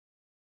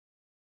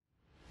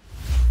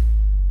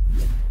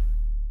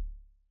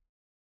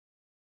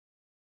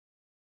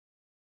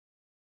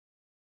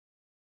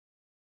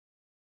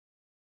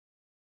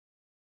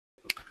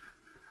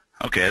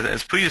Okay,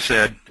 as Puya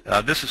said,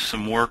 this is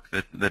some work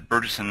that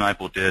Burgess and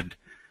Niple did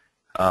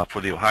for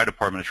the Ohio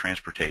Department of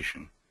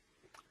Transportation.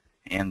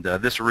 And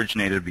this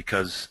originated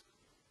because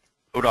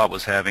ODOT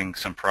was having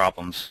some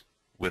problems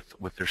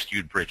with their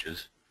skewed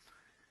bridges.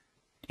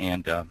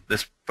 And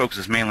this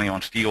focuses mainly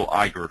on steel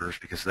eye girders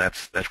because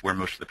that's where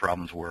most of the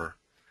problems were.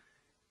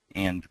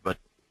 But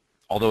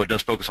although it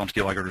does focus on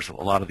steel eye girders, a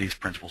lot of these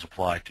principles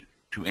apply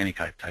to any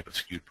type of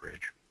skewed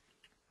bridge.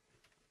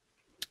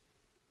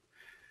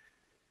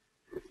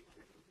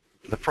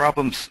 The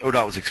problems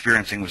ODOT was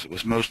experiencing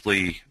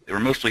were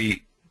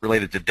mostly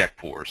related to deck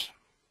pours.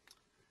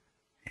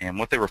 And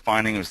what they were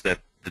finding was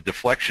that the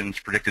deflections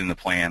predicted in the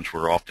plans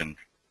were often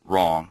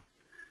wrong,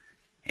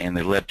 and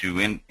they led to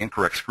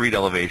incorrect screed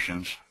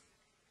elevations,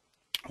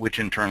 which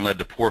in turn led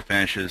to poor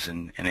finishes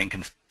and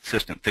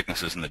inconsistent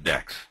thicknesses in the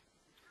decks.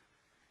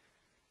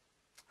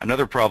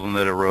 Another problem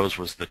that arose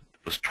was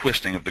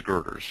twisting of the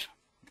girders,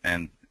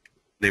 and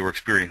they were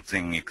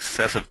experiencing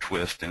excessive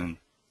twist,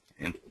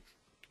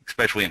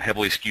 especially in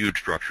heavily skewed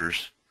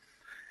structures.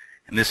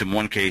 And this, in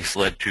one case,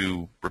 led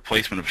to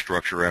replacement of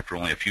structure after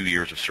only a few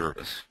years of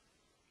service.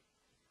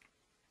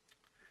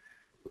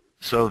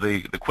 So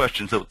the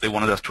questions that they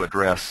wanted us to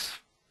address: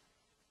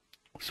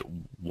 so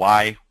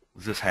why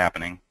was this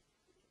happening?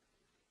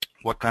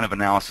 What kind of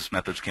analysis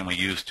methods can we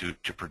use to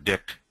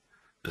predict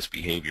this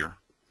behavior?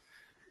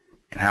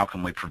 And how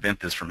can we prevent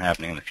this from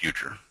happening in the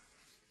future?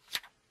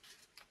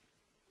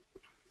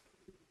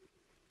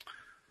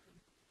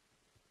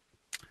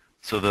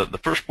 So the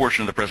first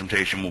portion of the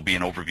presentation will be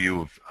an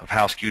overview of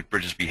how skewed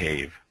bridges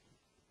behave.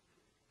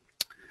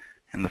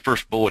 And the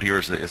first bullet here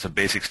is a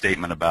basic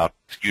statement about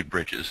skewed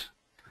bridges,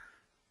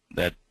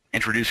 that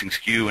introducing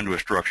skew into a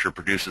structure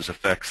produces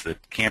effects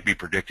that can't be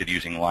predicted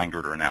using line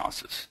girder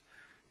analysis.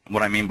 And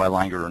what I mean by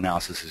line girder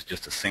analysis is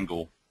just a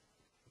single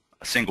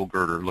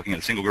girder, looking at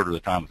a single girder at a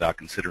time without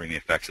considering the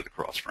effects of the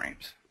cross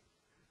frames.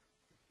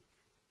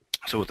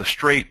 So with a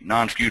straight,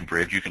 non-skewed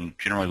bridge, you can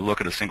generally look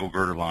at a single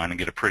girder line and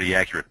get a pretty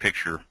accurate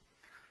picture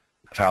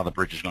of how the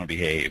bridge is going to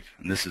behave.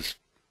 And this is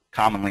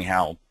commonly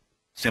how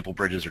simple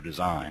bridges are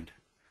designed.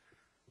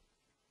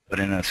 But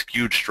in a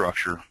skewed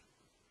structure,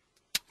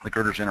 the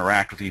girders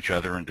interact with each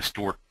other and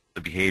distort the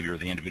behavior of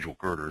the individual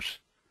girders.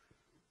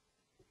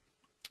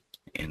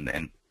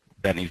 And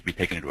that needs to be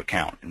taken into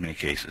account in many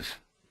cases.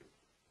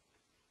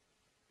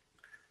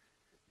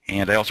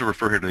 And I also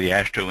refer here to the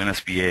AASHTO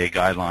NSVA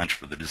guidelines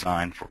for the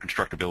design for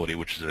constructability,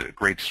 which is a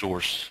great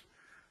source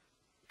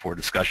for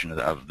discussion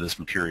of this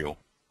material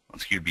on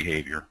skewed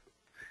behavior.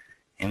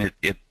 And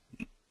it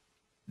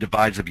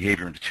divides the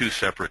behavior into two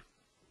separate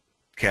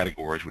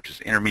categories, which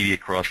is intermediate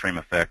cross-frame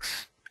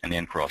effects and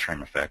end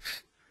cross-frame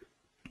effects.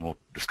 And we'll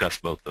discuss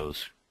both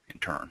those in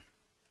turn.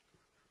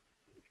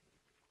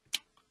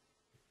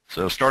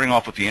 So starting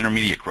off with the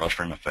intermediate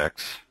cross-frame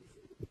effects,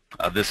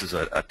 this is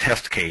a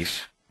test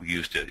case we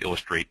use to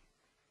illustrate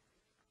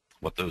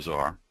what those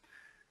are.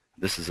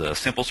 This is a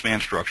simple span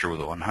structure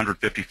with a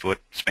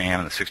 150-foot span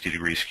and a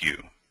 60-degree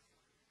skew.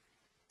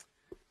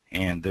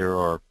 And there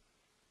are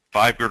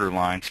 5 girder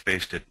lines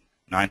spaced at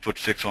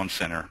 9'6" on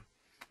center.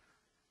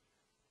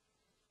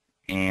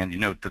 And you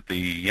note that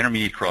the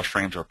intermediate cross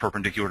frames are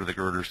perpendicular to the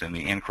girders and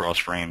the end cross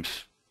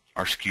frames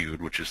are skewed,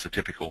 which is the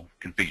typical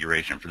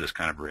configuration for this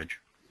kind of bridge.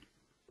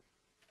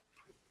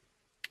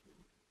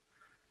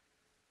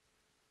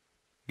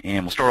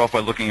 And we'll start off by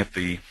looking at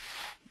the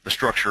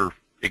structure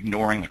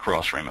ignoring the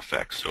cross frame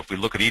effects. So if we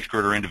look at each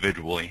girder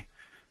individually,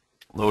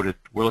 we're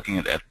looking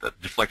at the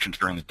deflections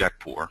during the deck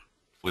pour.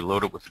 If we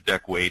load it with the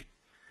deck weight,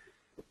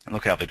 and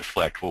look how they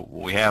deflect. What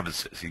we have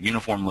is a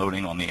uniform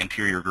loading on the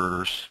interior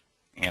girders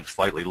and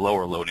slightly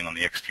lower loading on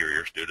the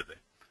exteriors due to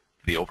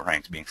the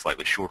overhangs being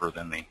slightly shorter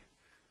than the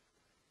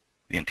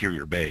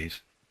interior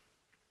bays.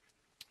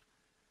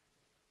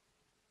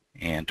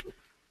 And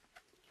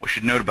we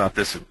should note about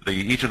this,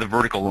 each of the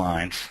vertical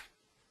lines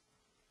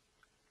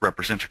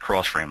represents a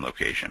cross-frame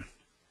location.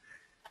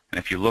 And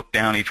if you look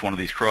down each one of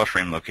these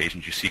cross-frame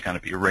locations, you see kind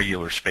of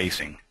irregular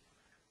spacing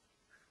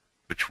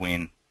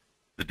between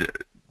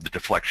the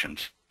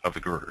deflections of the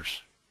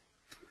girders.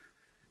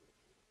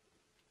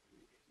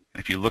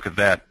 If you look at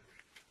that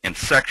in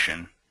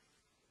section,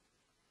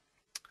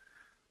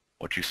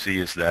 what you see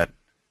is that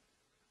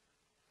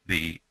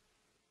you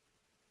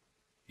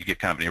get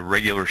kind of an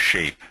irregular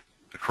shape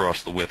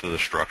across the width of the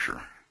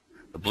structure.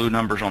 The blue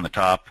numbers on the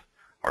top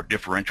are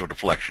differential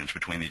deflections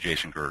between the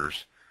adjacent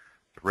girders.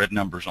 The red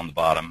numbers on the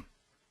bottom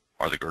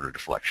are the girder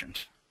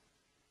deflections.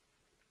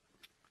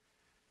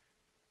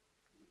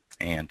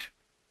 And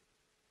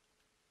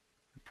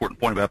important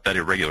point about that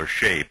irregular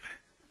shape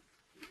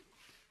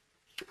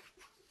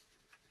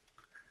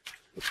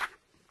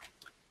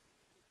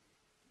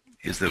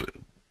is that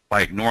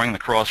by ignoring the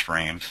cross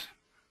frames,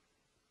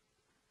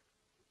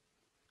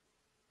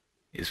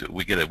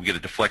 we get a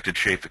deflected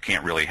shape that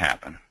can't really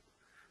happen.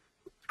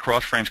 The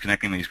cross frames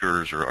connecting these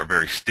girders are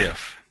very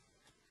stiff,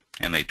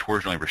 and they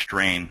torsionally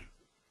restrain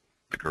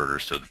the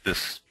girders so that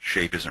this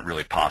shape isn't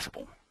really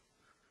possible.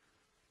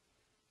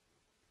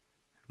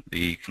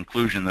 the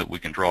conclusion that we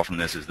can draw from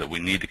this is that we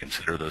need to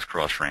consider those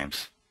cross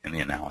frames in the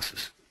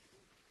analysis.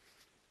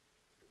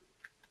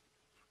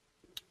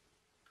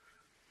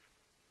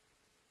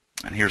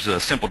 And here's a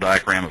simple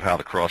diagram of how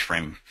the cross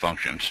frame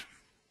functions.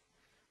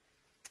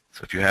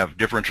 So if you have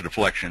differential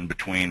deflection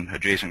between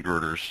adjacent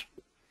girders,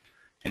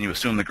 and you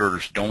assume the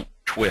girders don't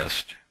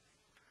twist,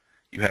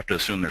 you have to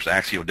assume there's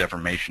axial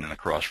deformation in the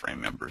cross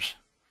frame members.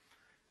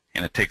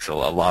 And it takes a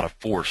lot of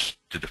force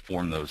to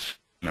deform those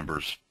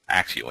members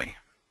axially.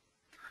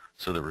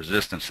 So the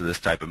resistance to this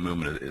type of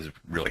movement is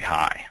really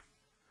high.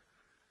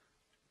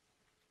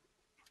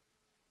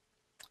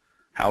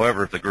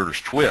 However, if the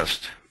girders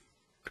twist,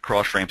 the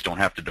cross frames don't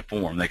have to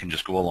deform. They can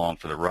just go along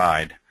for the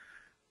ride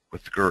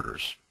with the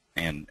girders.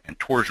 And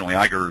torsionally,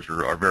 eye girders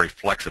are very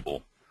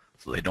flexible,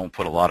 so they don't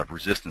put a lot of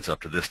resistance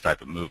up to this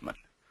type of movement.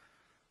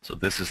 So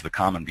this is the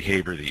common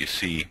behavior that you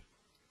see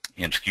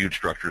in skewed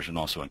structures and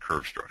also in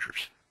curved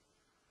structures.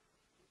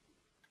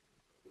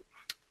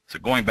 So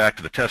going back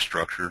to the test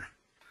structure,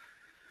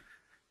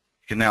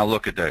 you can now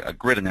look at a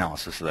grid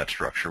analysis of that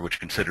structure, which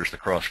considers the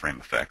cross frame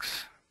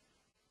effects.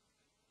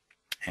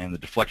 And the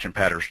deflection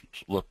patterns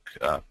look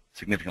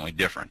significantly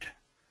different.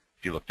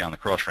 If you look down the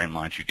cross frame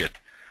lines, you get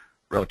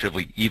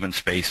relatively even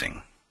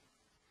spacing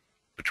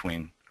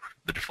between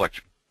the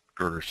deflection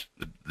girders,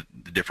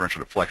 the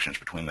differential deflections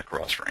between the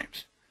cross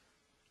frames.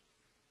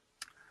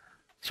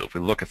 So if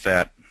we look at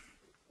that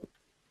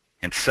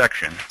in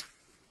section,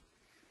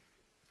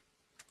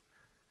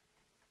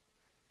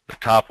 at the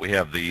top we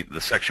have the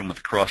section with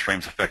the cross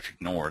frames effects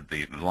ignored,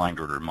 the line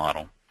girder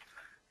model.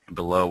 And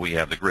below we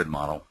have the grid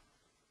model,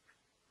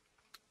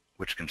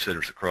 which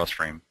considers the cross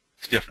frame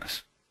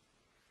stiffness.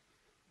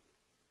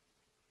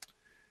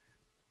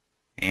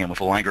 And with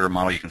the line girder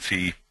model, you can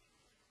see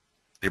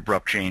the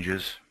abrupt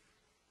changes.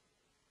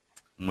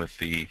 And with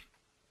the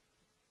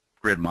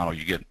grid model,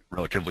 you get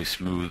relatively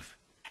smooth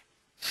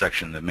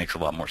section that makes a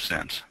lot more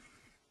sense.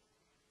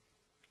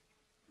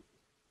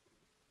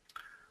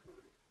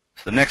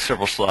 So the next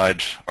several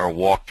slides are a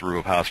walkthrough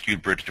of how a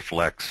skewed bridge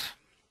deflects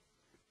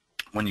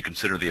when you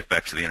consider the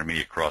effects of the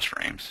intermediate cross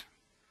frames.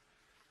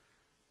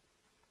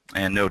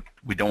 And note,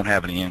 we don't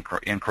have any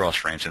in cross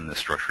frames in this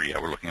structure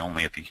yet. We're looking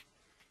only at the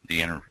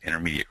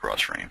intermediate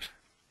cross frames.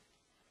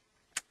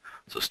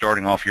 So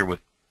starting off here with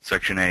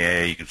section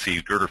AA, you can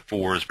see girder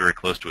 4 is very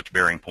close to its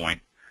bearing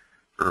point.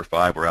 Girder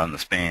 5, we're out in the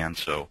span,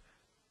 so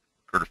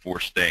girder 4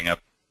 is staying up,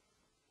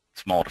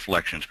 small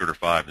deflections. Girder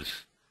 5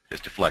 is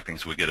deflecting,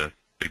 so we get a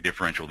big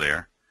differential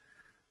there.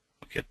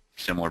 We get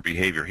similar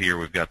behavior here.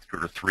 We've got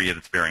girder 3 at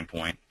its bearing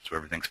point, so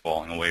everything's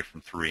falling away from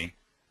 3.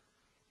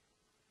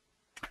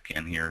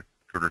 Again here,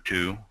 girder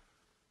 2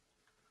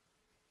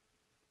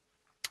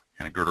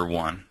 and a girder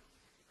 1.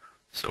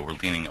 So we're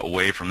leaning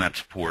away from that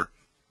support.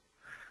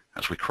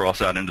 As we cross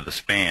out into the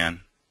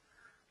span,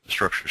 the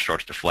structure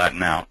starts to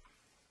flatten out.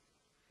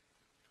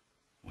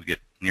 We get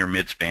near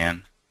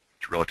mid-span.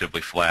 It's relatively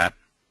flat,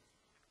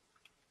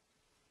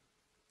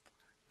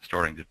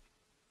 starting to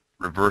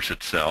reverse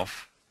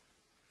itself.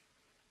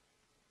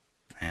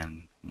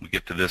 And when we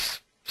get to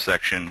this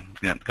section,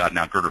 we've got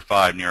now girder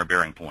 5 near our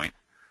bearing point.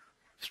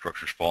 The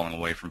structure's falling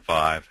away from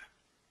 5.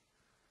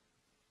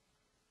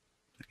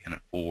 Again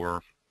at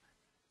 4,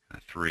 and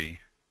a 3,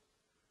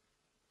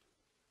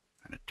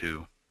 and a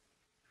 2.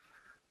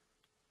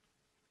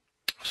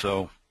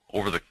 So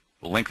over the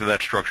length of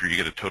that structure, you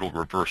get a total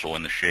reversal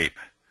in the shape,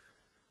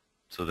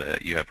 so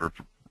that you have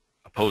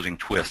opposing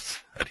twists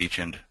at each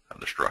end of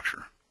the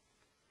structure.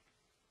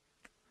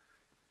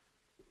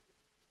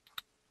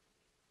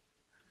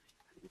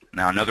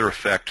 Now another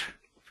effect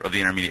of the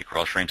intermediate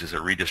cross frames is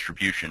a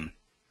redistribution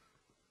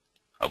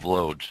of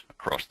loads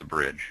across the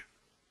bridge.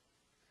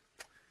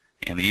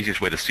 And the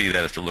easiest way to see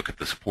that is to look at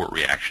the support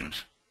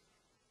reactions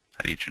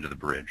at each end of the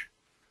bridge.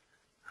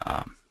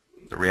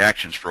 The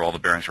reactions for all the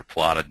bearings are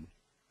plotted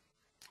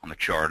on the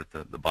chart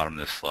at the bottom of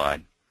this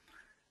slide.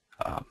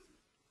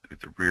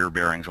 The rear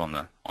bearings on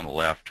the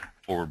left,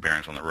 forward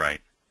bearings on the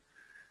right.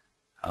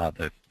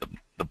 The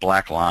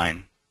black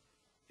line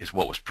is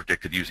what was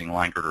predicted using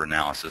line girder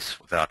analysis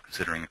without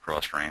considering the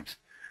cross frames.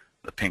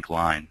 The pink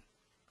line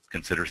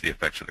considers the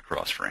effects of the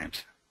cross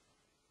frames.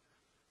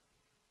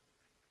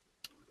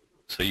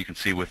 So you can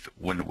see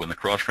when the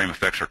cross frame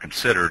effects are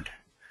considered,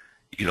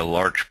 you get a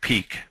large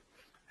peak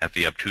at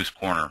the obtuse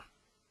corner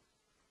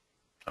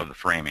of the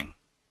framing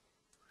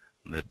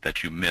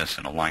that you miss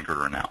in a line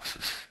girder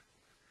analysis.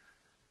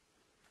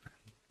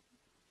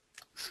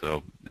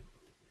 So it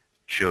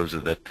shows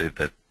that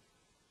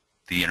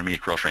the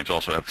intermediate cross frames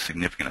also have a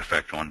significant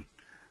effect on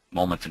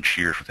moments and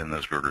shears within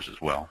those girders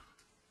as well.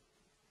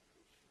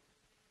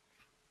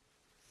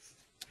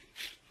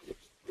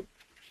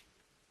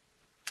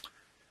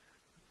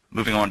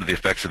 Moving on to the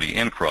effects of the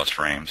in cross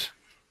frames.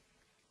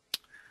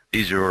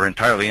 These are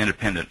entirely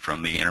independent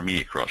from the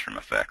intermediate cross frame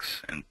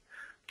effects. And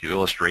to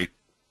illustrate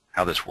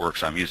how this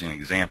works, I'm using an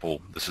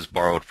example. This is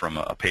borrowed from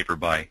a paper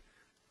by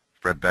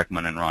Fred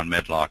Beckman and Ron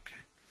Medlock.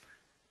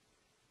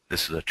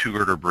 This is a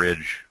two-girder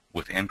bridge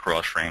with in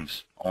cross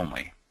frames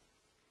only.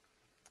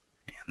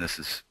 And this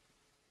is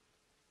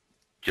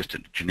just a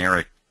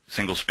generic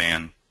single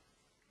span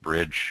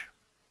bridge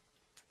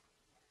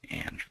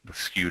and the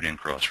skewed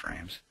in-cross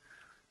frames.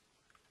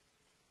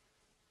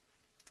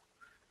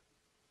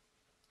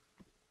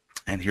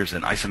 And here's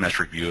an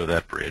isometric view of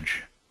that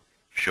bridge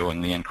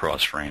showing the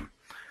in-cross frame.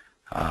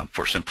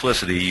 For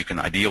simplicity, you can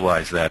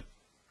idealize that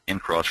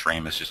in-cross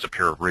frame as just a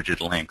pair of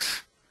rigid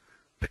links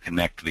that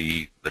connect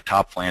the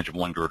top flange of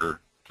one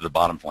girder to the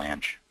bottom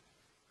flange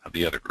of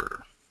the other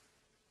girder.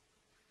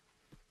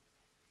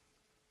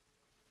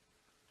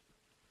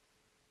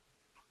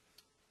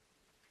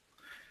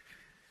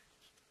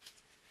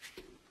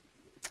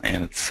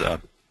 And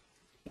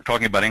we're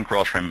talking about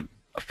in-cross frame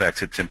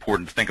effects. It's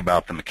important to think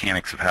about the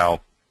mechanics of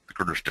how the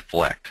girders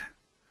deflect.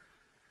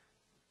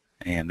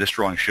 And this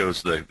drawing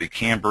shows the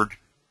cambered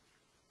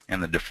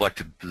and the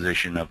deflected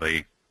position of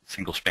a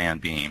single span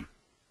beam.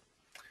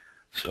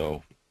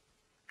 So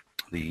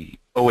the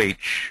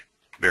OH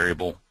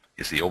variable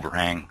is the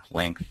overhang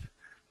length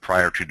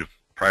prior to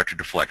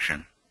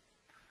deflection.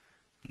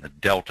 And the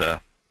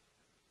delta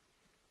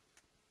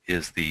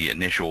is the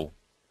initial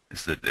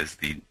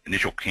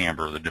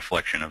camber, the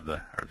deflection of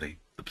the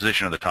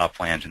position of the top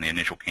flange in the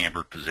initial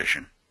cambered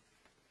position.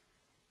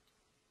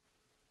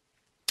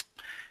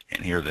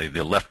 And here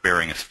the left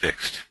bearing is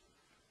fixed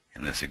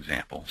in this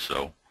example.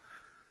 So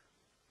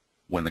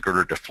when the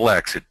girder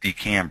deflects, it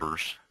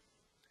decambers.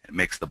 It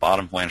makes the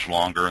bottom flange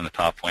longer and the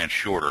top flange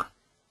shorter.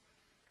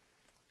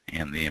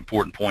 And the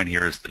important point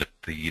here is that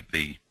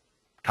the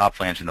top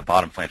flange and the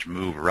bottom flange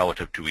move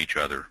relative to each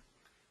other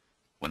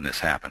when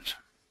this happens.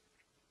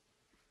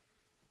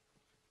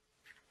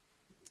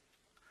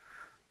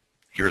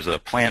 Here's a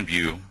plan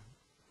view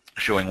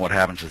showing what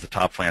happens as the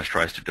top flange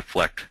tries to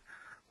deflect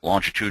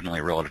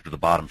longitudinally relative to the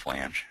bottom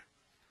flange.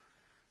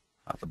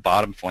 The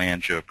bottom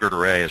flange of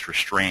girder A is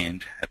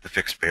restrained at the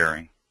fixed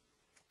bearing,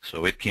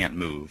 so it can't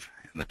move.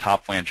 And the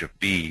top flange of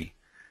B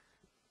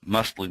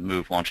must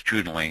move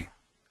longitudinally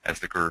as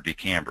the girder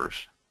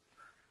decambers.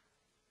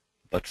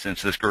 But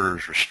since this girder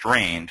is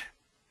restrained,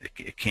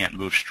 it can't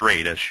move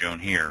straight as shown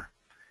here.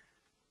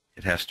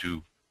 It has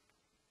to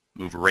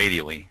move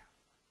radially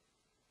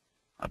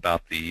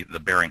about the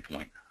bearing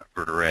point of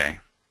girder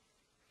A.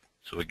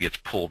 So it gets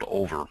pulled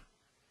over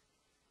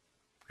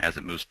as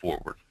it moves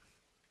forward.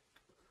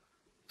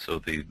 So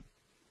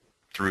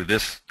through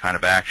this kind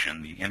of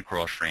action, the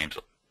in-cross frames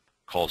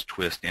cause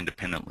twist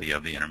independently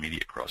of the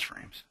intermediate cross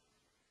frames.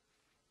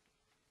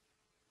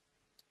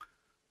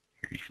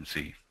 Here you can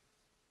see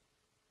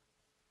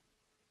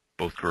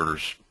both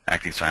girders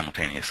acting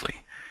simultaneously.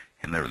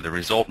 And the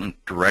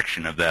resultant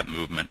direction of that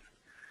movement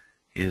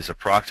is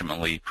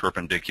approximately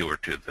perpendicular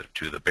to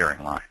the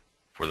bearing line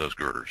for those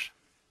girders.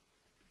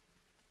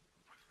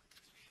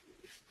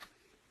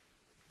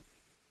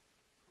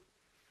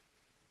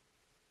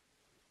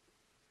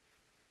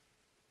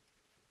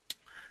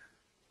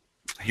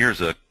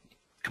 Here's a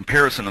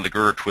comparison of the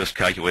girder twist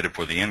calculated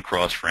for the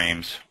in-cross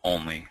frames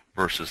only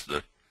versus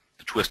the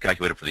twist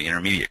calculated for the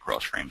intermediate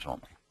cross frames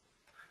only.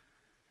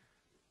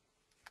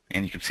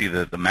 And you can see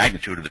that the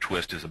magnitude of the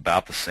twist is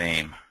about the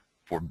same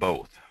for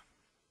both,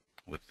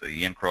 with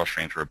the in-cross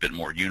frames are a bit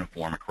more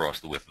uniform across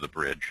the width of the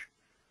bridge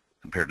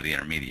compared to the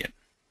intermediate.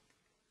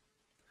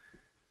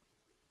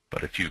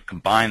 But if you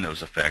combine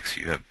those effects,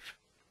 you have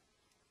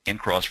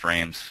in-cross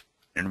frames,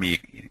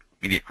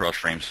 intermediate cross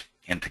frames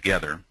in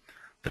together.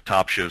 The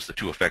top shows the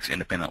two effects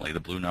independently. The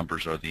blue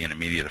numbers are the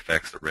intermediate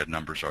effects. The red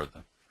numbers are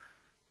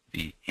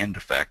the end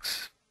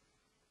effects.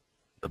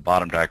 The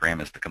bottom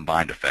diagram is the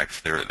combined effects.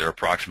 They're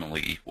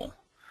approximately equal.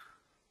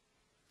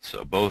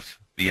 So both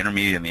the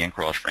intermediate and the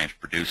in-cross frames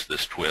produce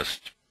this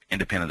twist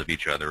independent of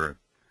each other,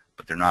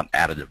 but they're not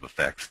additive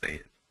effects.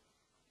 They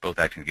both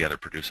acting together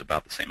produce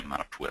about the same amount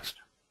of twist.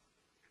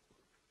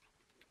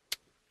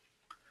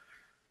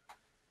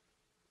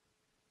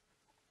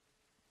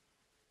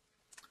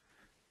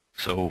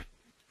 So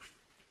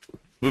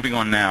moving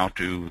on now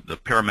to the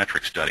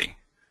parametric study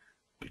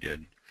we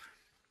did.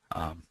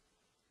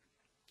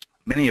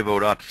 Many of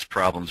ODOT's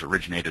problems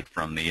originated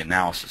from the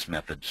analysis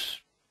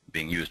methods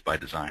being used by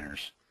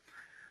designers.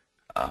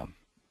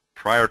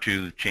 Prior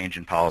to the change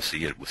in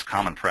policy, it was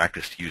common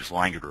practice to use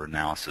line girder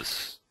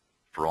analysis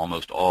for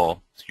almost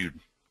all skewed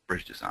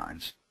bridge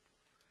designs.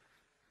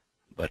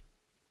 But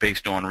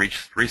based on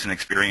recent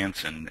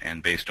experience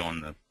and based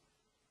on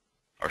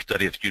our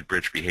study of skewed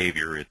bridge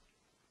behavior, it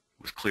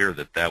was clear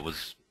that that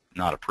was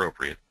not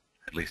appropriate,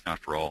 at least not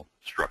for all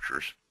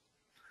structures.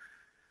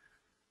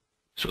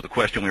 So the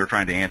question we were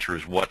trying to answer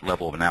is what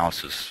level of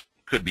analysis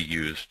could be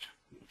used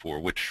for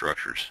which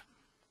structures.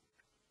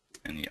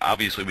 And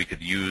obviously we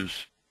could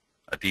use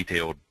a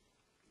detailed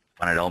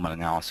finite element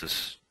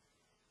analysis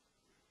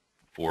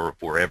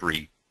for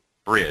every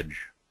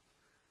bridge,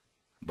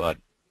 but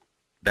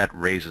that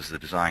raises the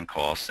design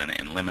costs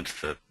and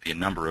limits the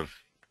number of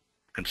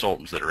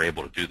consultants that are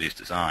able to do these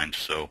designs.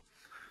 So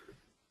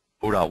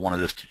ODOT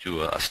wanted us to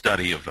do a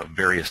study of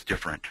various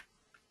different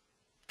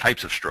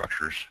types of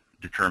structures,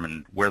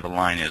 determine where the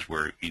line is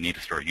where you need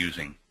to start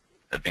using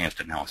advanced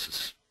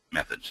analysis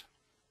methods.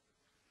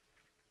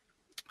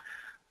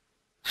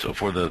 So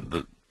for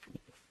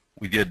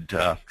we did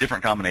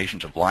different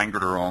combinations of line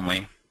girder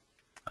only,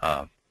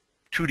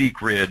 2D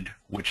grid,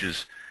 which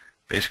is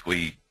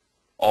basically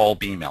all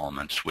beam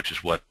elements, which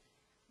is what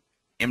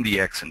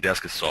MDX and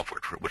Deskus software,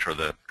 which are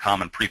the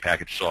common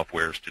prepackaged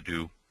softwares to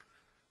do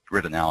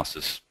grid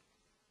analysis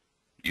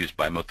used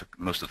by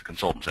most of the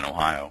consultants in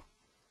Ohio,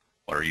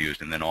 what are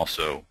used, and then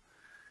also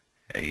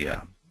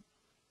a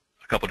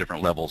couple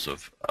different levels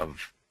of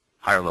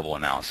higher level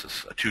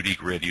analysis, a 2D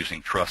grid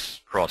using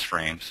truss cross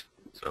frames,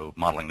 so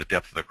modeling the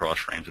depth of the cross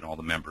frames and all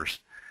the members,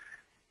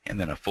 and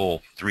then a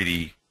full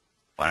 3D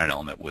finite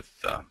element with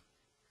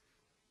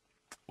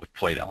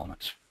plate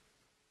elements.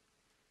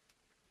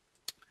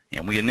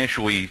 And we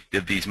initially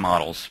did these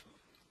models,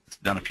 it's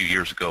done a few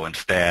years ago in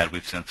STAD.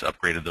 We've since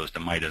upgraded those to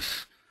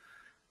MIDAS.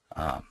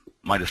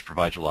 MIDAS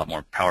provides a lot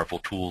more powerful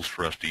tools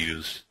for us to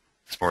use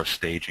as far as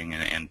staging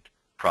and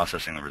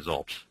processing the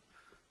results.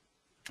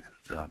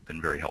 It's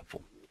been very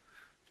helpful.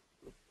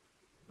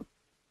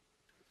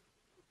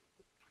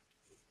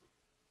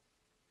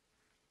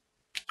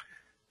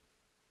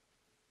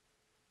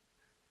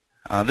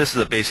 This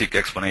is a basic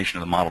explanation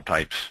of the model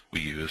types we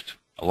used.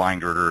 A line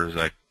girder, as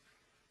I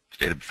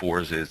stated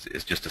before, is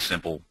just a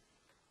simple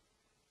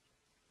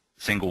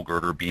single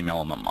girder beam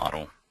element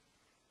model.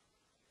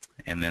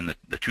 And then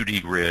the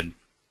 2D grid,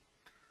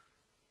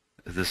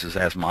 this is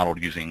as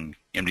modeled using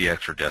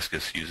MDX or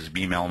Deskus, uses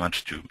beam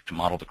elements to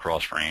model the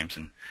cross frames.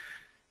 And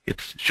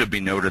it should be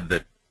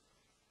noted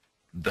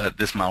that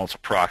this model is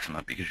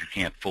approximate because you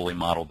can't fully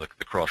model the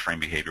cross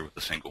frame behavior with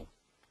a single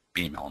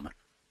beam element.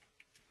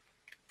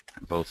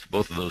 And both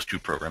of those two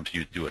programs,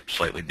 you do it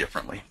slightly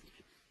differently.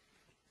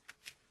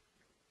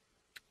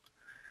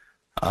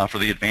 For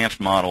the advanced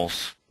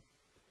models,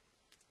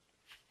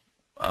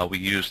 we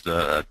used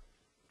an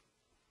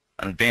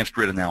advanced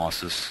grid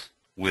analysis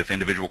with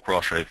individual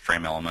cross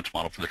frame elements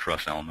modeled for the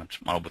truss elements,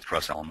 modeled with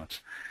truss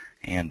elements,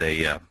 and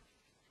a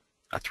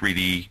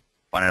 3D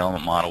finite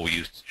element model. We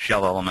used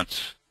shell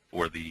elements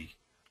for the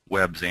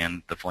webs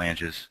and the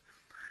flanges,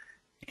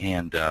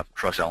 and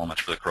truss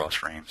elements for the cross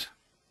frames.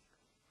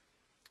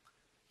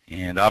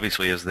 And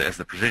obviously, as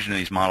the precision of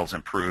these models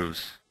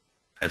improves,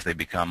 as they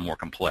become more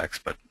complex,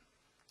 but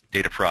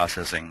data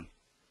processing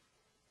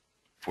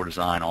for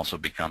design also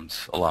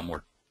becomes a lot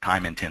more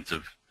time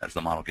intensive as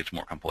the model gets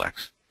more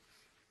complex.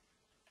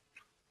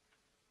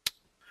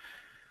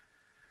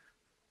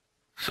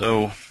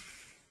 So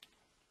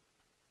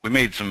we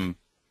made some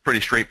pretty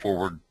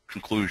straightforward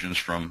conclusions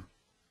from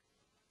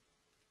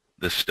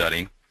this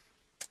study,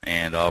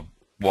 and I'll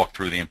walk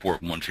through the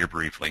important ones here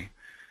briefly.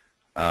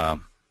 As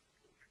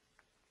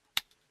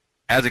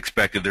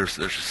expected, there's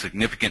a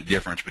significant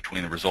difference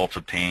between the results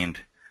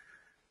obtained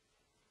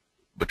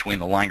between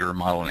the line girder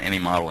model and any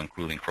model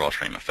including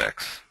cross-frame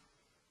effects.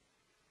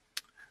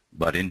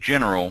 But in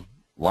general,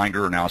 line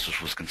girder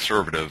analysis was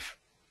conservative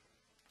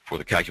for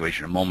the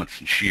calculation of moments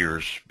and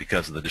shears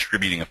because of the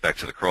distributing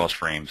effects of the cross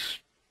frames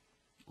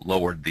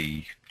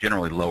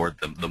generally lowered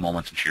the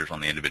moments and shears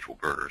on the individual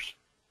girders.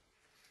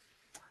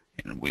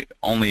 And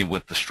only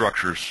with the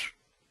structures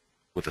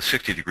with a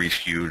 60-degree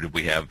skew did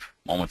we have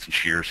moments and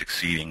shears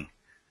exceeding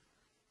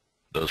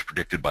those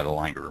predicted by the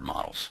line girder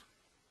models.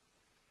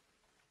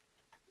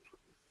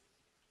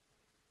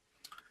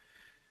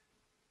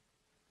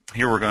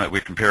 Here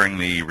we're comparing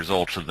the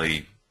results of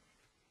the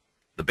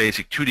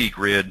basic 2D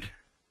grid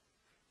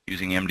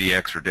using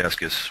MDX or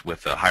Deskus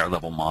with a higher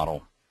level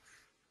model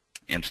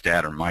in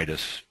STAD or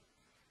MIDAS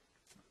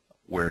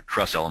where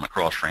truss element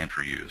cross frames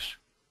were used.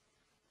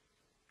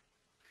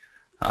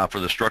 For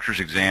the structures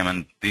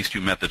examined, these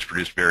two methods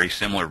produced very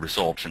similar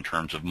results in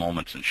terms of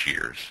moments and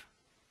shears.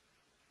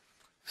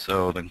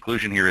 So the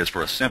conclusion here is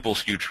for a simple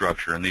skewed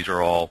structure, and these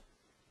are all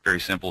very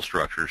simple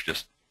structures,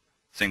 just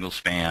single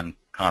span,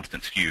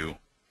 constant skew,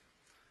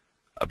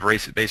 a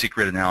basic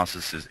grid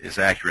analysis is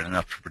accurate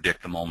enough to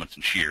predict the moments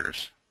and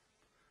shears.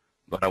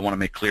 But I want to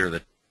make clear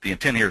that the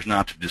intent here is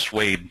not to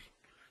dissuade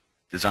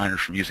designers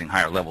from using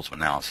higher levels of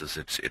analysis.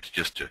 It's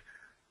just to,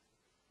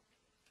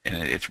 and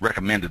it's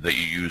recommended that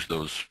you use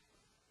those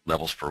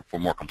levels for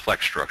more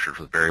complex structures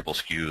with variable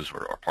skews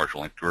or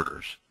partial length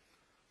girders.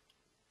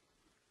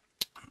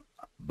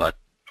 But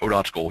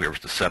ODOT's goal here was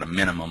to set a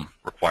minimum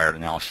required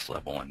analysis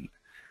level, and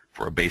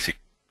for a basic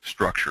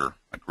structure,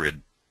 a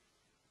grid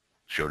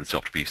showed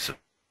itself to be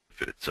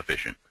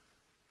sufficient.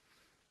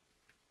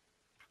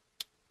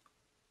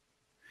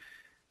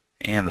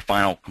 And the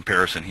final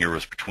comparison here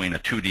was between a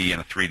 2D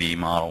and a 3D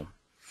model.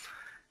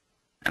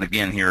 And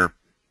again here,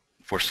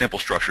 for simple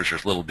structures,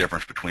 there's little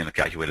difference between the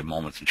calculated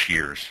moments and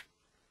shears.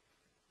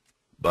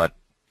 But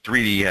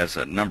 3D has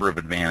a number of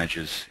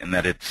advantages in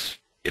that it's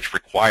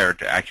required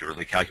to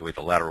accurately calculate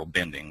the lateral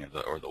bending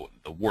or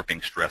the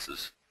warping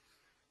stresses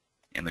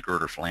in the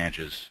girder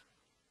flanges,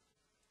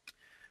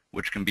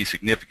 which can be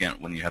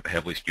significant when you have a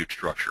heavily skewed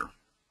structure.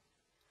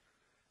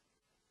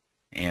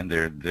 And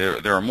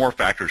there are more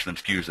factors than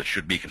skews that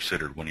should be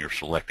considered when you're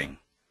selecting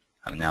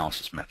an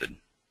analysis method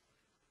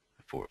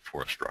for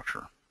a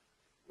structure.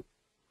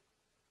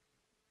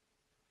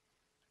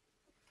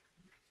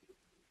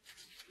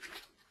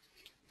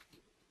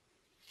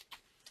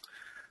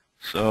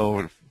 So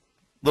a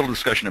little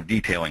discussion of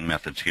detailing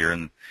methods here.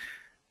 And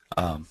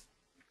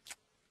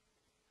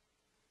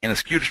in a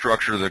skewed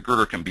structure, the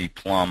girder can be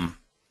plumb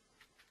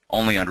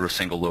only under a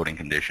single loading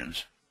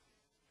conditions.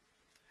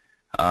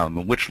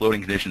 Which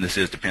loading condition this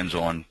is depends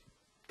on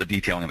the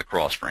detailing of the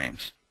cross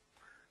frames.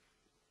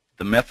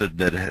 The method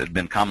that had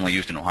been commonly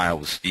used in Ohio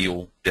was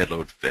steel dead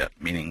load fit,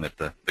 meaning that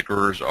the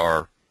girders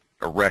are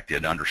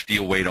erected under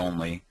steel weight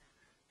only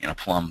in a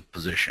plumb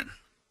position.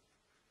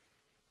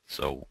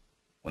 So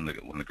when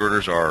the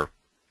girders are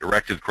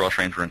erected, the cross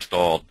frames are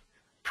installed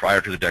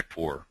prior to the deck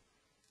pour,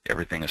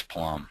 everything is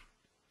plumb.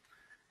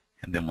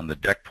 And then when the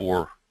deck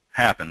pour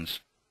happens,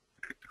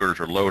 the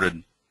girders are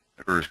loaded,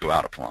 the girders go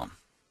out of plumb.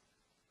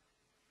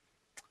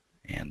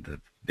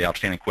 And the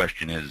outstanding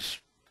question is,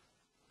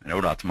 in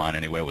ODOT's mind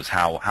anyway, was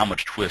how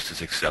much twist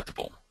is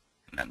acceptable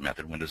in that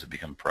method? When does it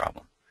become a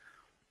problem?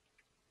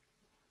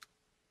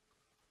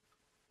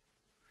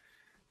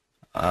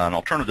 An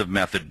alternative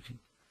method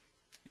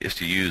is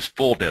to use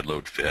full dead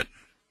load fit.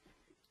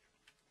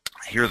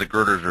 Here the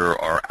girders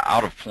are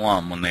out of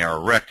plumb when they are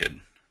erected,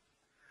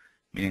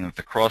 meaning that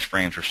the cross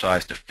frames are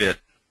sized to fit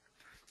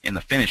in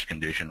the finished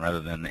condition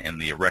rather than in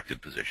the erected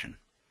position.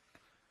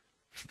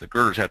 So the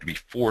girders have to be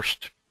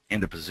forced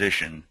into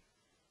position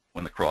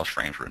when the cross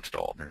frames are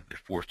installed. They're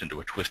forced into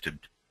a twisted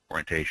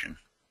orientation.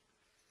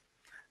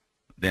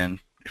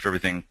 Then, if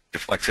everything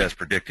deflects as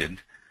predicted,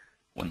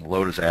 when the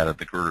load is added,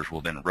 the girders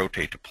will then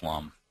rotate to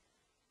plumb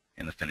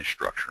in the finished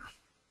structure.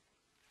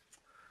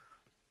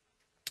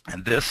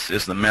 And this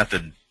is the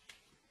method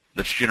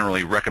that's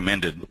generally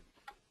recommended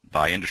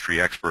by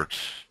industry experts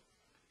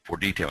for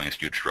detailing a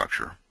skewed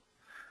structure.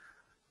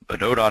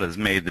 But ODOT has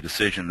made the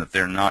decision that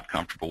they're not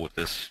comfortable with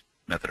this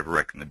method of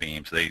erecting the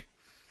beams. They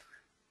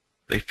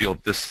feel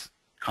this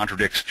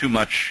contradicts too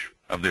much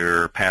of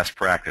their past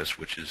practice,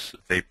 which is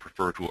they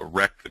prefer to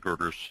erect the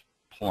girders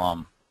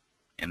plumb,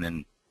 and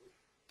then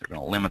they're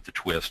going to limit the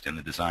twist in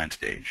the design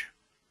stage.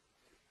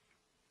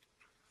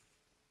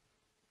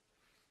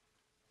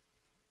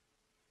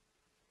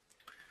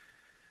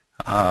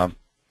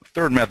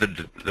 Third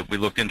method that we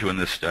looked into in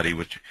this study,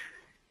 which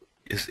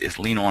is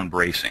lean-on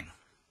bracing.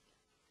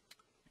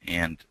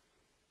 And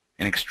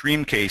in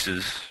extreme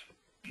cases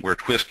where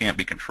twist can't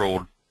be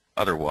controlled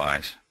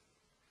otherwise,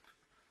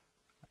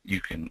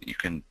 you can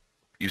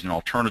use an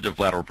alternative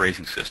lateral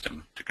bracing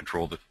system to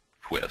control the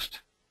twist.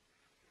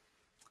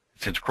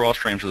 Since cross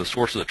frames are the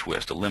source of the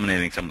twist,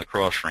 eliminating some of the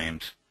cross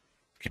frames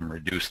can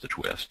reduce the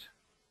twist.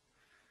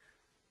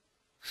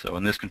 So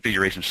in this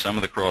configuration, some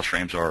of the cross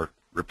frames are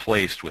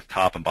replaced with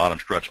top and bottom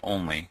struts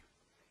only,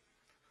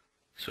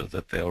 so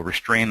that they'll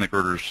restrain the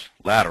girders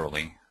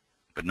laterally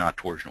but not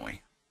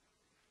torsionally.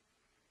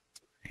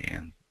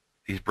 And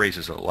these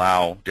braces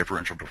allow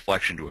differential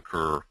deflection to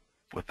occur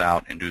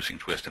without inducing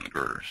twist in the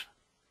girders.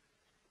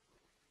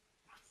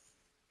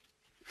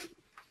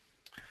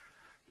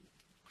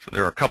 So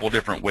there are a couple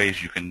different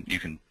ways you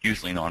can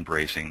use lean-on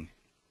bracing.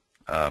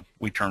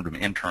 We termed them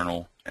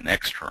internal and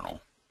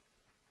external.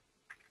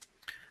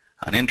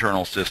 An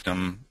internal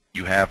system,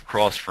 you have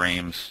cross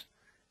frames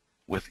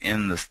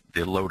within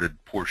the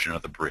loaded portion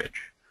of the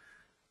bridge.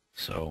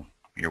 So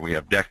here we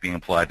have deck being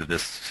applied to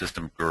this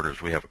system of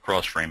girders. We have a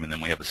cross frame, and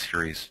then we have a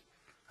series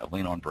of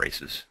lean-on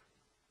braces.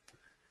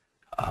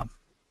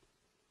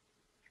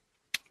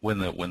 When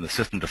the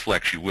system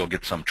deflects, you will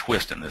get some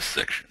twist in this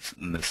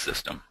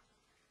system,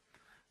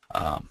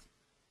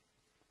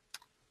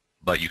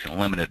 but you can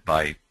limit it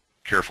by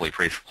carefully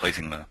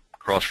placing the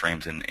cross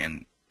frames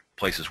in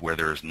places where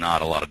there is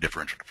not a lot of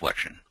differential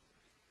deflection.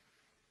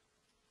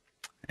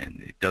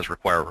 And it does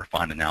require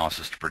refined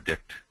analysis to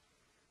predict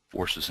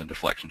forces and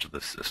deflections of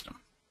this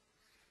system.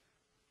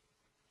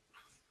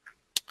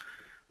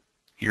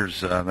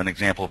 Here's an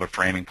example of a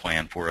framing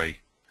plan for an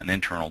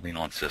internal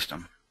lean-on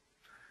system.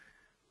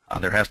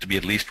 There has to be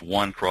at least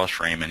one cross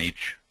frame in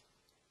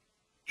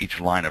each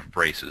line of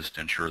braces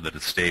to ensure that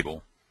it's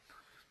stable.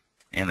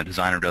 And the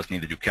designer does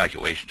need to do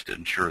calculations to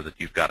ensure that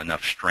you've got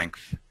enough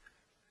strength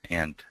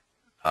and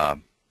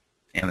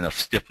enough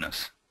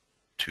stiffness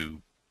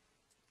to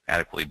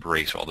adequately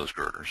brace all those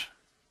girders.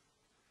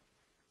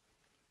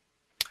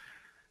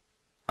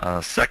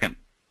 Second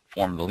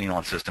form of the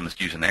lean-on system is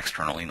to use an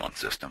external lean-on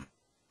system.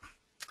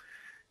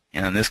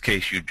 And in this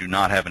case, you do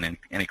not have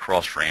any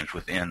cross frames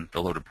within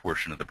the loaded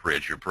portion of the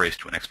bridge. You're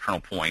braced to an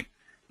external point.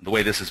 The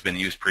way this has been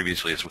used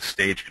previously is with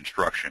stage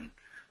construction.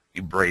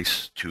 You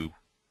brace to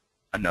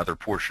another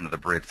portion of the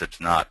bridge that's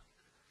not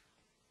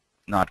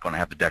going to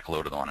have the deck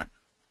loaded on it,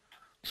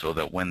 so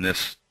that when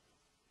this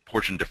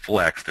portion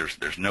deflects,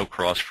 there's no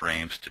cross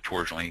frames to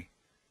torsionally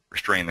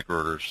restrain the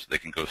girders. They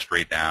can go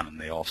straight down,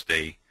 and they all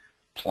stay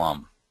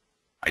plumb,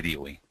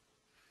 ideally.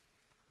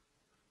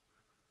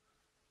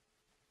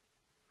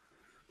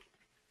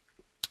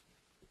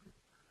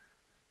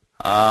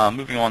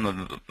 Moving on,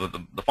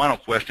 the final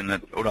question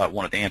that ODOT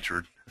wanted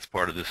answered as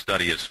part of this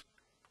study is,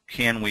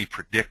 can we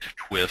predict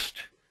twist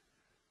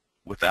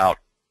without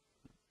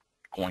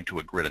going to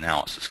a grid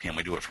analysis? Can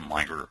we do it from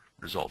line girder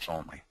results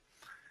only?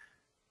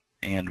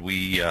 And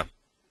we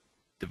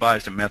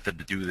devised a method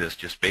to do this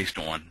just based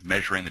on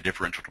measuring the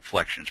differential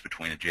deflections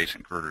between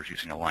adjacent girders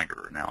using a line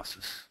girder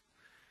analysis.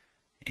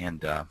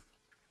 And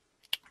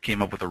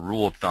came up with a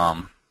rule of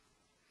thumb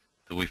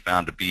that we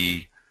found to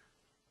be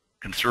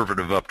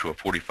conservative up to a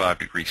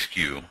 45-degree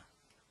skew.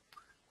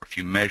 If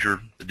you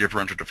measure the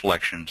differential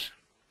deflections,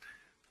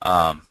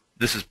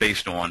 this is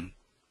based on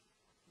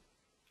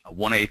a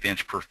 1/8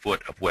 inch per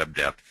foot of web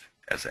depth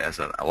as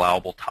an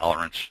allowable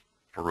tolerance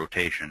for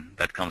rotation.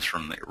 That comes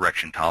from the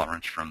erection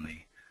tolerance from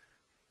the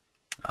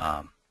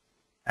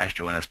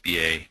AASHTO and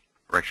SBA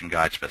erection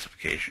guide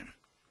specification.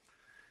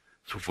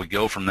 So if we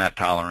go from that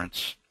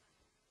tolerance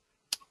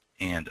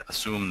and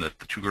assume that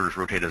the two girders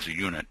rotate as a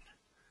unit,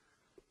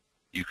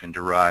 you can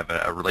derive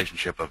a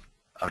relationship of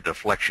a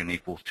deflection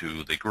equal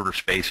to the girder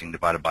spacing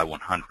divided by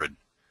 100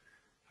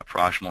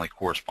 approximately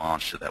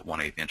corresponds to that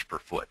 1/8 inch per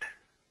foot.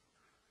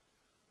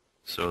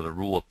 So the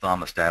rule of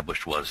thumb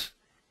established was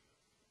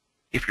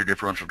if your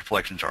differential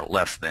deflections are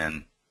less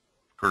than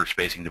girder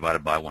spacing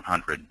divided by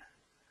 100,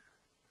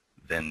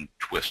 then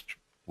twist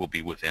will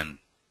be within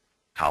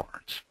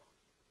tolerance.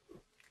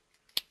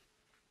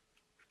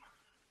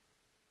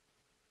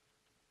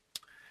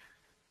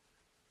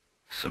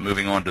 So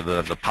moving on to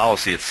the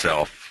policy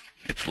itself,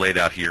 it's laid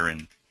out here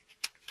in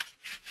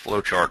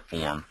flowchart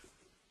form.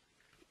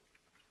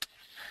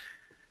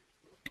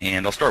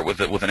 And I'll start with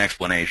an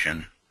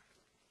explanation.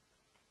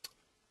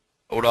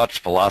 ODOT's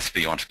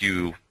philosophy on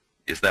skew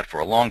is that for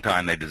a long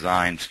time they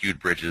designed skewed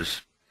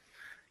bridges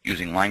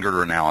using line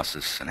girder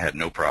analysis and had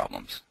no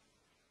problems.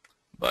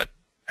 But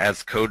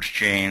as codes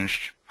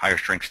changed, higher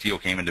strength steel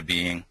came into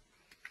being,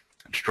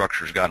 and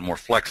structures got more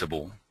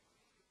flexible,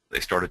 they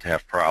started to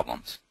have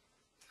problems.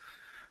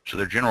 So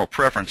their general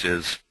preference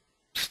is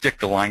stick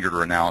to line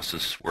girder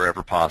analysis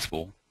wherever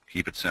possible,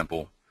 keep it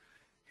simple,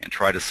 and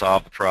try to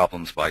solve the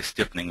problems by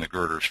stiffening the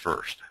girders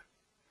first.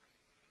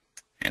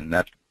 And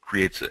that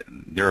creates,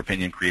 in their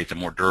opinion, creates a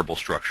more durable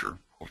structure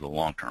over the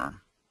long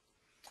term.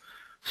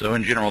 So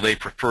in general, they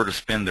prefer to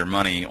spend their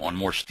money on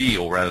more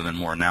steel rather than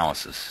more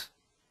analysis.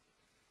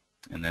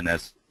 And then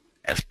as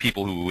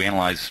people who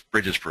analyze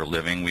bridges for a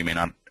living, we may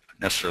not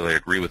necessarily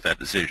agree with that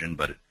decision,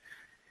 but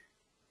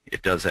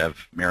it does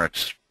have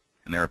merits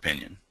in their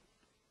opinion.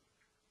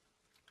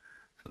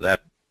 So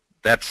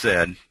that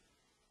said,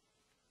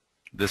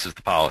 this is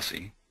the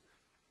policy.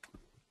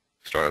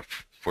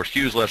 For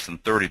skews less than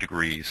 30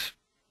 degrees,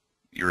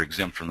 you're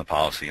exempt from the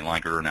policy, and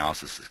line girder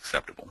analysis is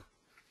acceptable.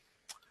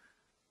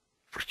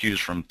 For skews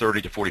from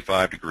 30 to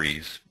 45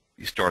 degrees,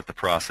 you start the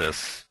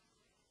process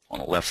on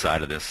the left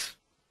side of this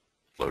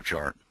flow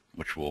chart,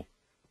 which will,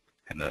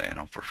 and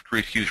for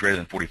skews greater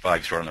than 45,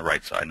 you start on the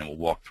right side, and then we'll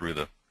walk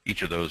through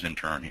each of those in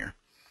turn here.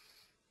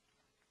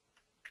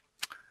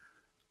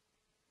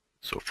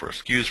 So for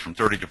skews from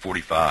 30 to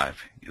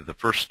 45, the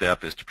first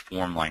step is to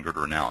perform line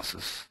girder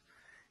analysis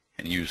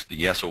and use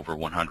the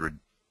S/100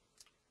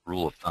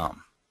 rule of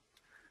thumb.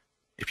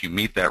 If you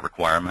meet that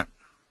requirement,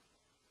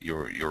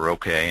 you're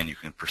okay, and you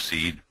can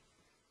proceed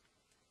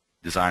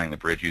designing the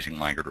bridge using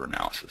line girder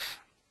analysis.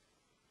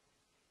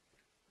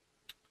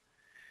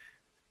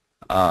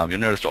 You'll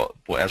notice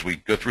as we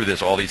go through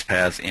this, all these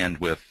paths end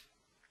with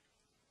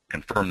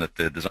confirm that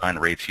the design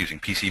rates using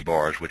PC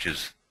bars, which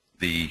is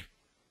the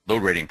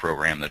load rating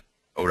program that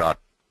ODOT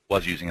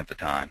was using at the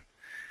time.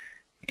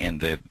 And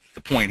the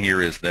point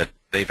here is that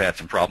they've had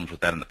some problems with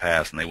that in the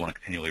past, and they want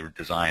to continually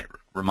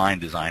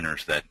remind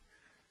designers that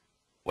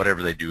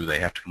whatever they do, they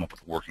have to come up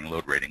with a working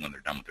load rating when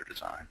they're done with their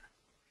design.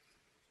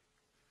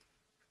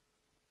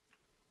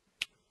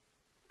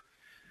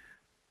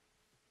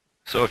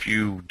 So if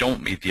you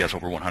don't meet the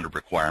S/100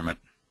 requirement,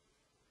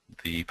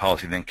 the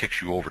policy then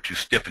kicks you over to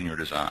stiffen your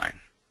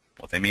design.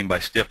 What they mean by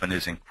stiffen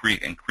is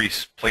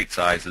increase plate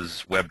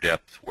sizes, web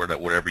depth,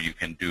 whatever you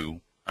can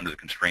do under the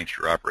constraints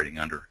you're operating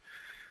under,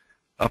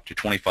 up to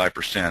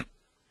 25%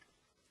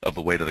 of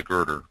the weight of the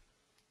girder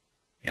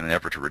in an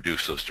effort to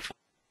reduce those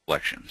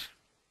deflections.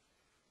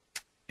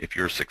 If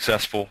you're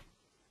successful,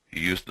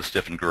 you use the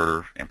stiffened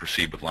girder and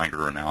proceed with line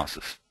girder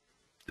analysis.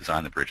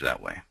 Design the bridge that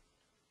way.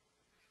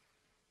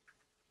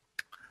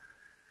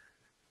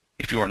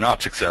 If you are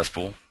not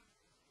successful,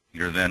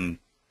 you're then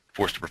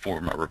forced to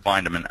perform a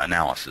refined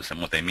analysis.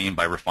 And what they mean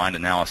by refined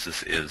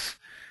analysis is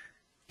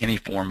any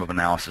form of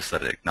analysis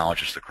that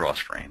acknowledges the cross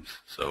frames.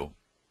 So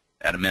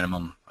at a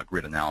minimum, a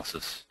grid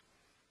analysis,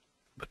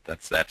 but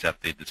that's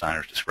at the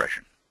designer's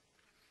discretion.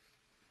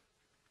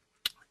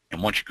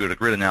 And once you go to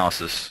grid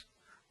analysis,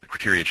 the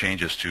criteria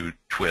changes to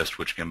twist,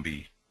 which can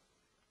be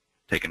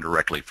taken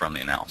directly from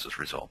the analysis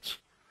results.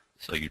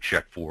 So you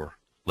check for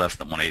less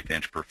than 1/8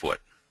 inch per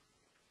foot.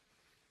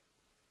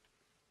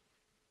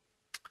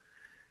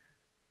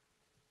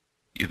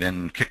 You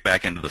then kick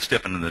back into the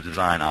stiffen and the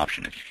design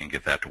option if you can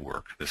get that to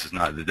work.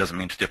 It doesn't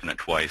mean stiffen it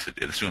twice.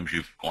 It assumes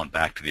you've gone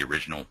back to the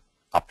original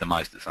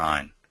optimized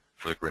design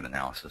for the grid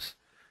analysis.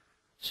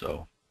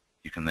 So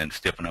you can then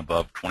stiffen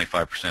above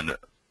 25%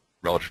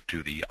 relative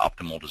to the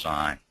optimal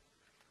design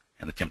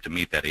and attempt to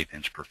meet that 1/8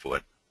 inch per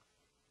foot.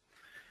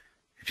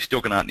 If you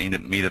still cannot meet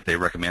it, they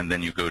recommend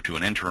then you go to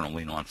an internal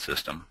lean-on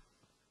system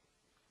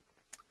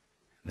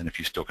Then if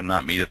you still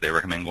cannot meet it, they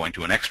recommend going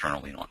to an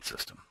external lean-on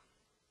system.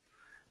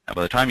 Now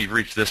by the time you've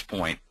reached this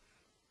point,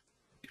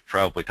 it's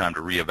probably time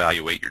to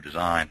reevaluate your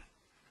design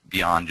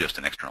beyond just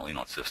an external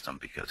lean-on system,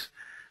 because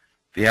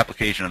the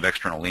application of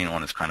external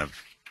lean-on is kind of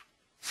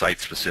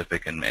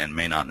site-specific and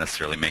may not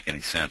necessarily make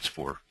any sense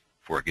for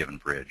a given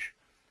bridge.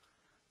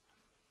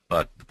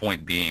 But the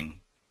point being,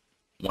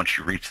 once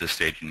you reach this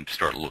stage, you need to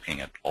start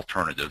looking at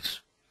alternatives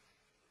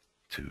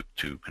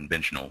to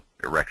conventional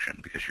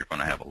erection, because you're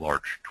going to have a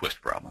large twist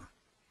problem.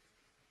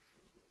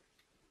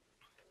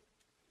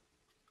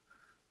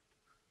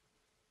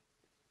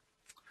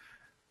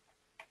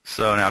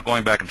 So now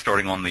going back and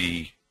starting on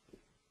the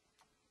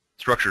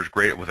structures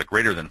with a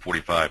greater than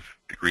 45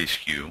 degrees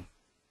skew,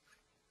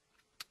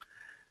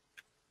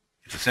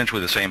 it's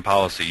essentially the same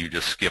policy. You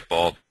just skip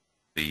all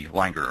the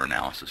line girder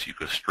analysis. You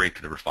go straight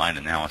to the refined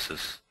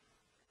analysis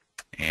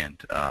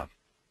and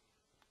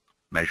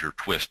measure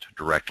twist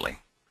directly,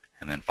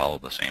 and then follow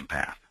the same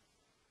path.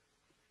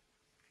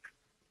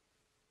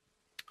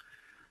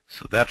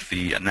 So that's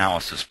the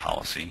analysis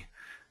policy.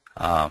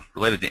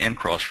 Related to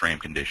in-cross frame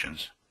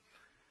conditions,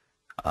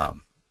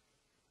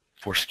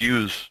 for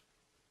skews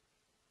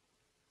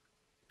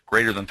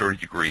greater than 30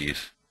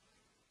 degrees,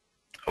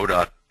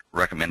 ODOT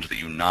recommends that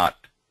you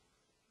not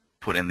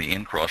put in the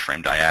in-cross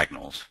frame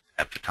diagonals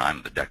at the time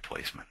of the deck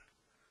placement.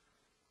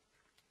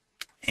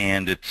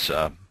 And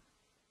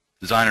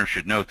designers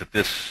should note that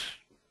this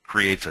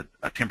creates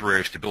a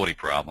temporary stability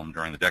problem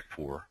during the deck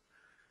pour,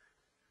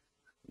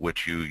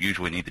 which you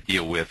usually need to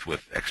deal with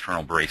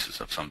external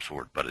braces of some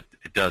sort, but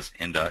it does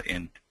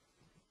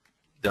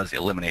does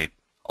eliminate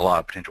a lot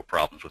of potential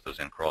problems with those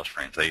in-cross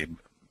frames.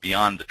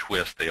 Beyond the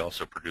twist, they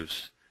also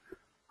produce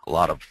a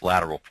lot of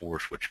lateral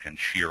force, which can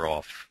shear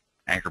off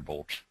anchor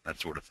bolts, that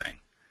sort of thing,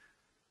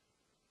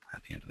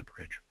 at the end of the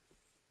bridge.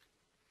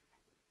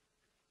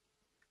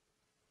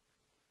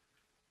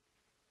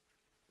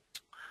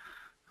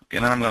 Okay,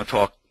 and then I'm going to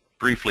talk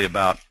briefly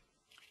about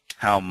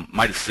how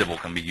MIDAS Civil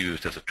can be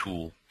used as a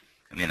tool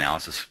in the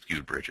analysis of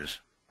skewed bridges.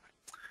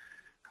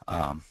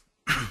 One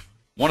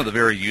of the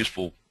very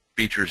useful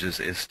features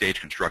is stage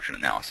construction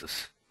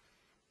analysis.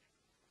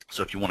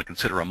 So if you want to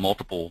consider a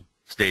multiple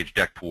stage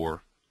deck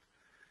pour,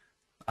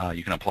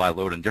 you can apply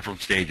load in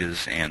different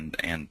stages and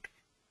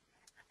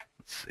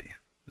let's see,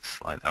 this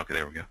slide, okay,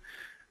 there we go.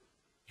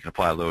 You can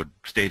apply load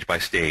stage by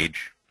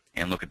stage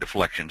and look at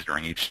deflections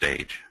during each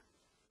stage.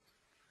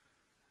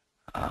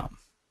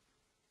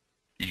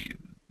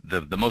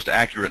 The most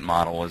accurate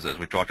model is, as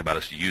we talked about,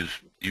 is to use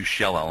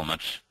shell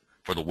elements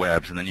for the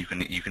webs, and then you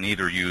can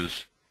either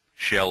use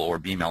shell or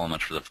beam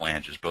elements for the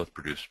flanges. Both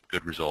produce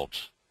good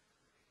results,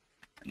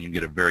 and you can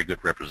get a very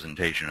good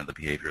representation of the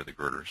behavior of the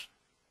girders.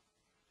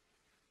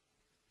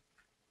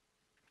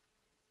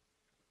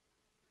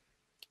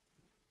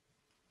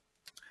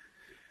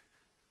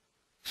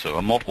 So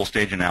a multiple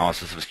stage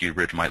analysis of a skewed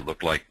bridge might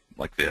look like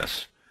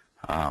this.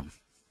 Have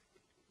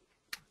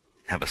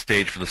a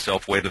stage for the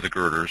self-weight of the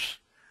girders.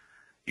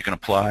 You can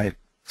apply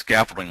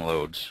scaffolding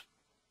loads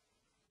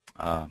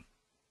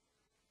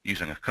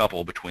using a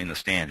couple between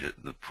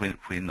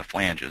the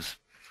flanges,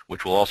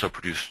 which will also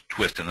produce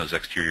twist in those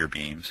exterior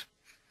beams.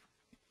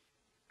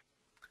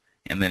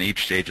 And then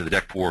each stage of the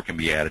deck pour can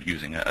be added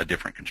using a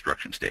different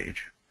construction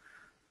stage.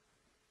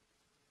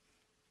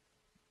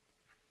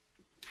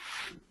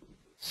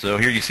 So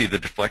here you see the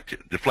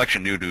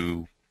deflection due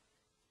to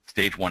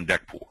stage 1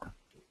 deck pour.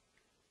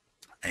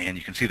 And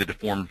you can see the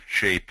deformed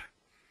shape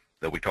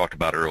that we talked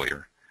about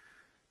earlier,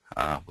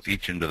 with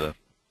each end of the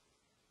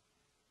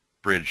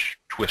bridge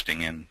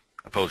twisting in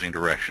opposing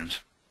directions.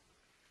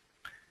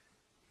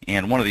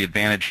 And one of the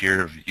advantages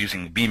here of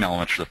using beam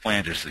elements for the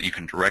flanges is that you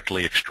can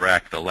directly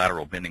extract the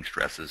lateral bending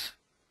stresses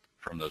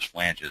from those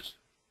flanges.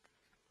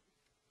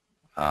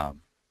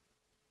 From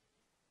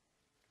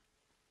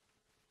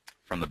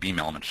the beam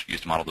elements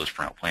used to model those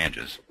front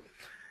flanges.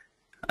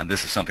 And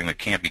this is something that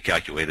can't be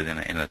calculated in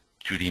a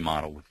 2D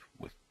model with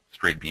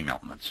straight beam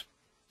elements,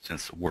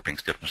 since the warping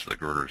stiffness of the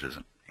girders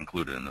isn't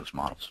included in those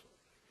models.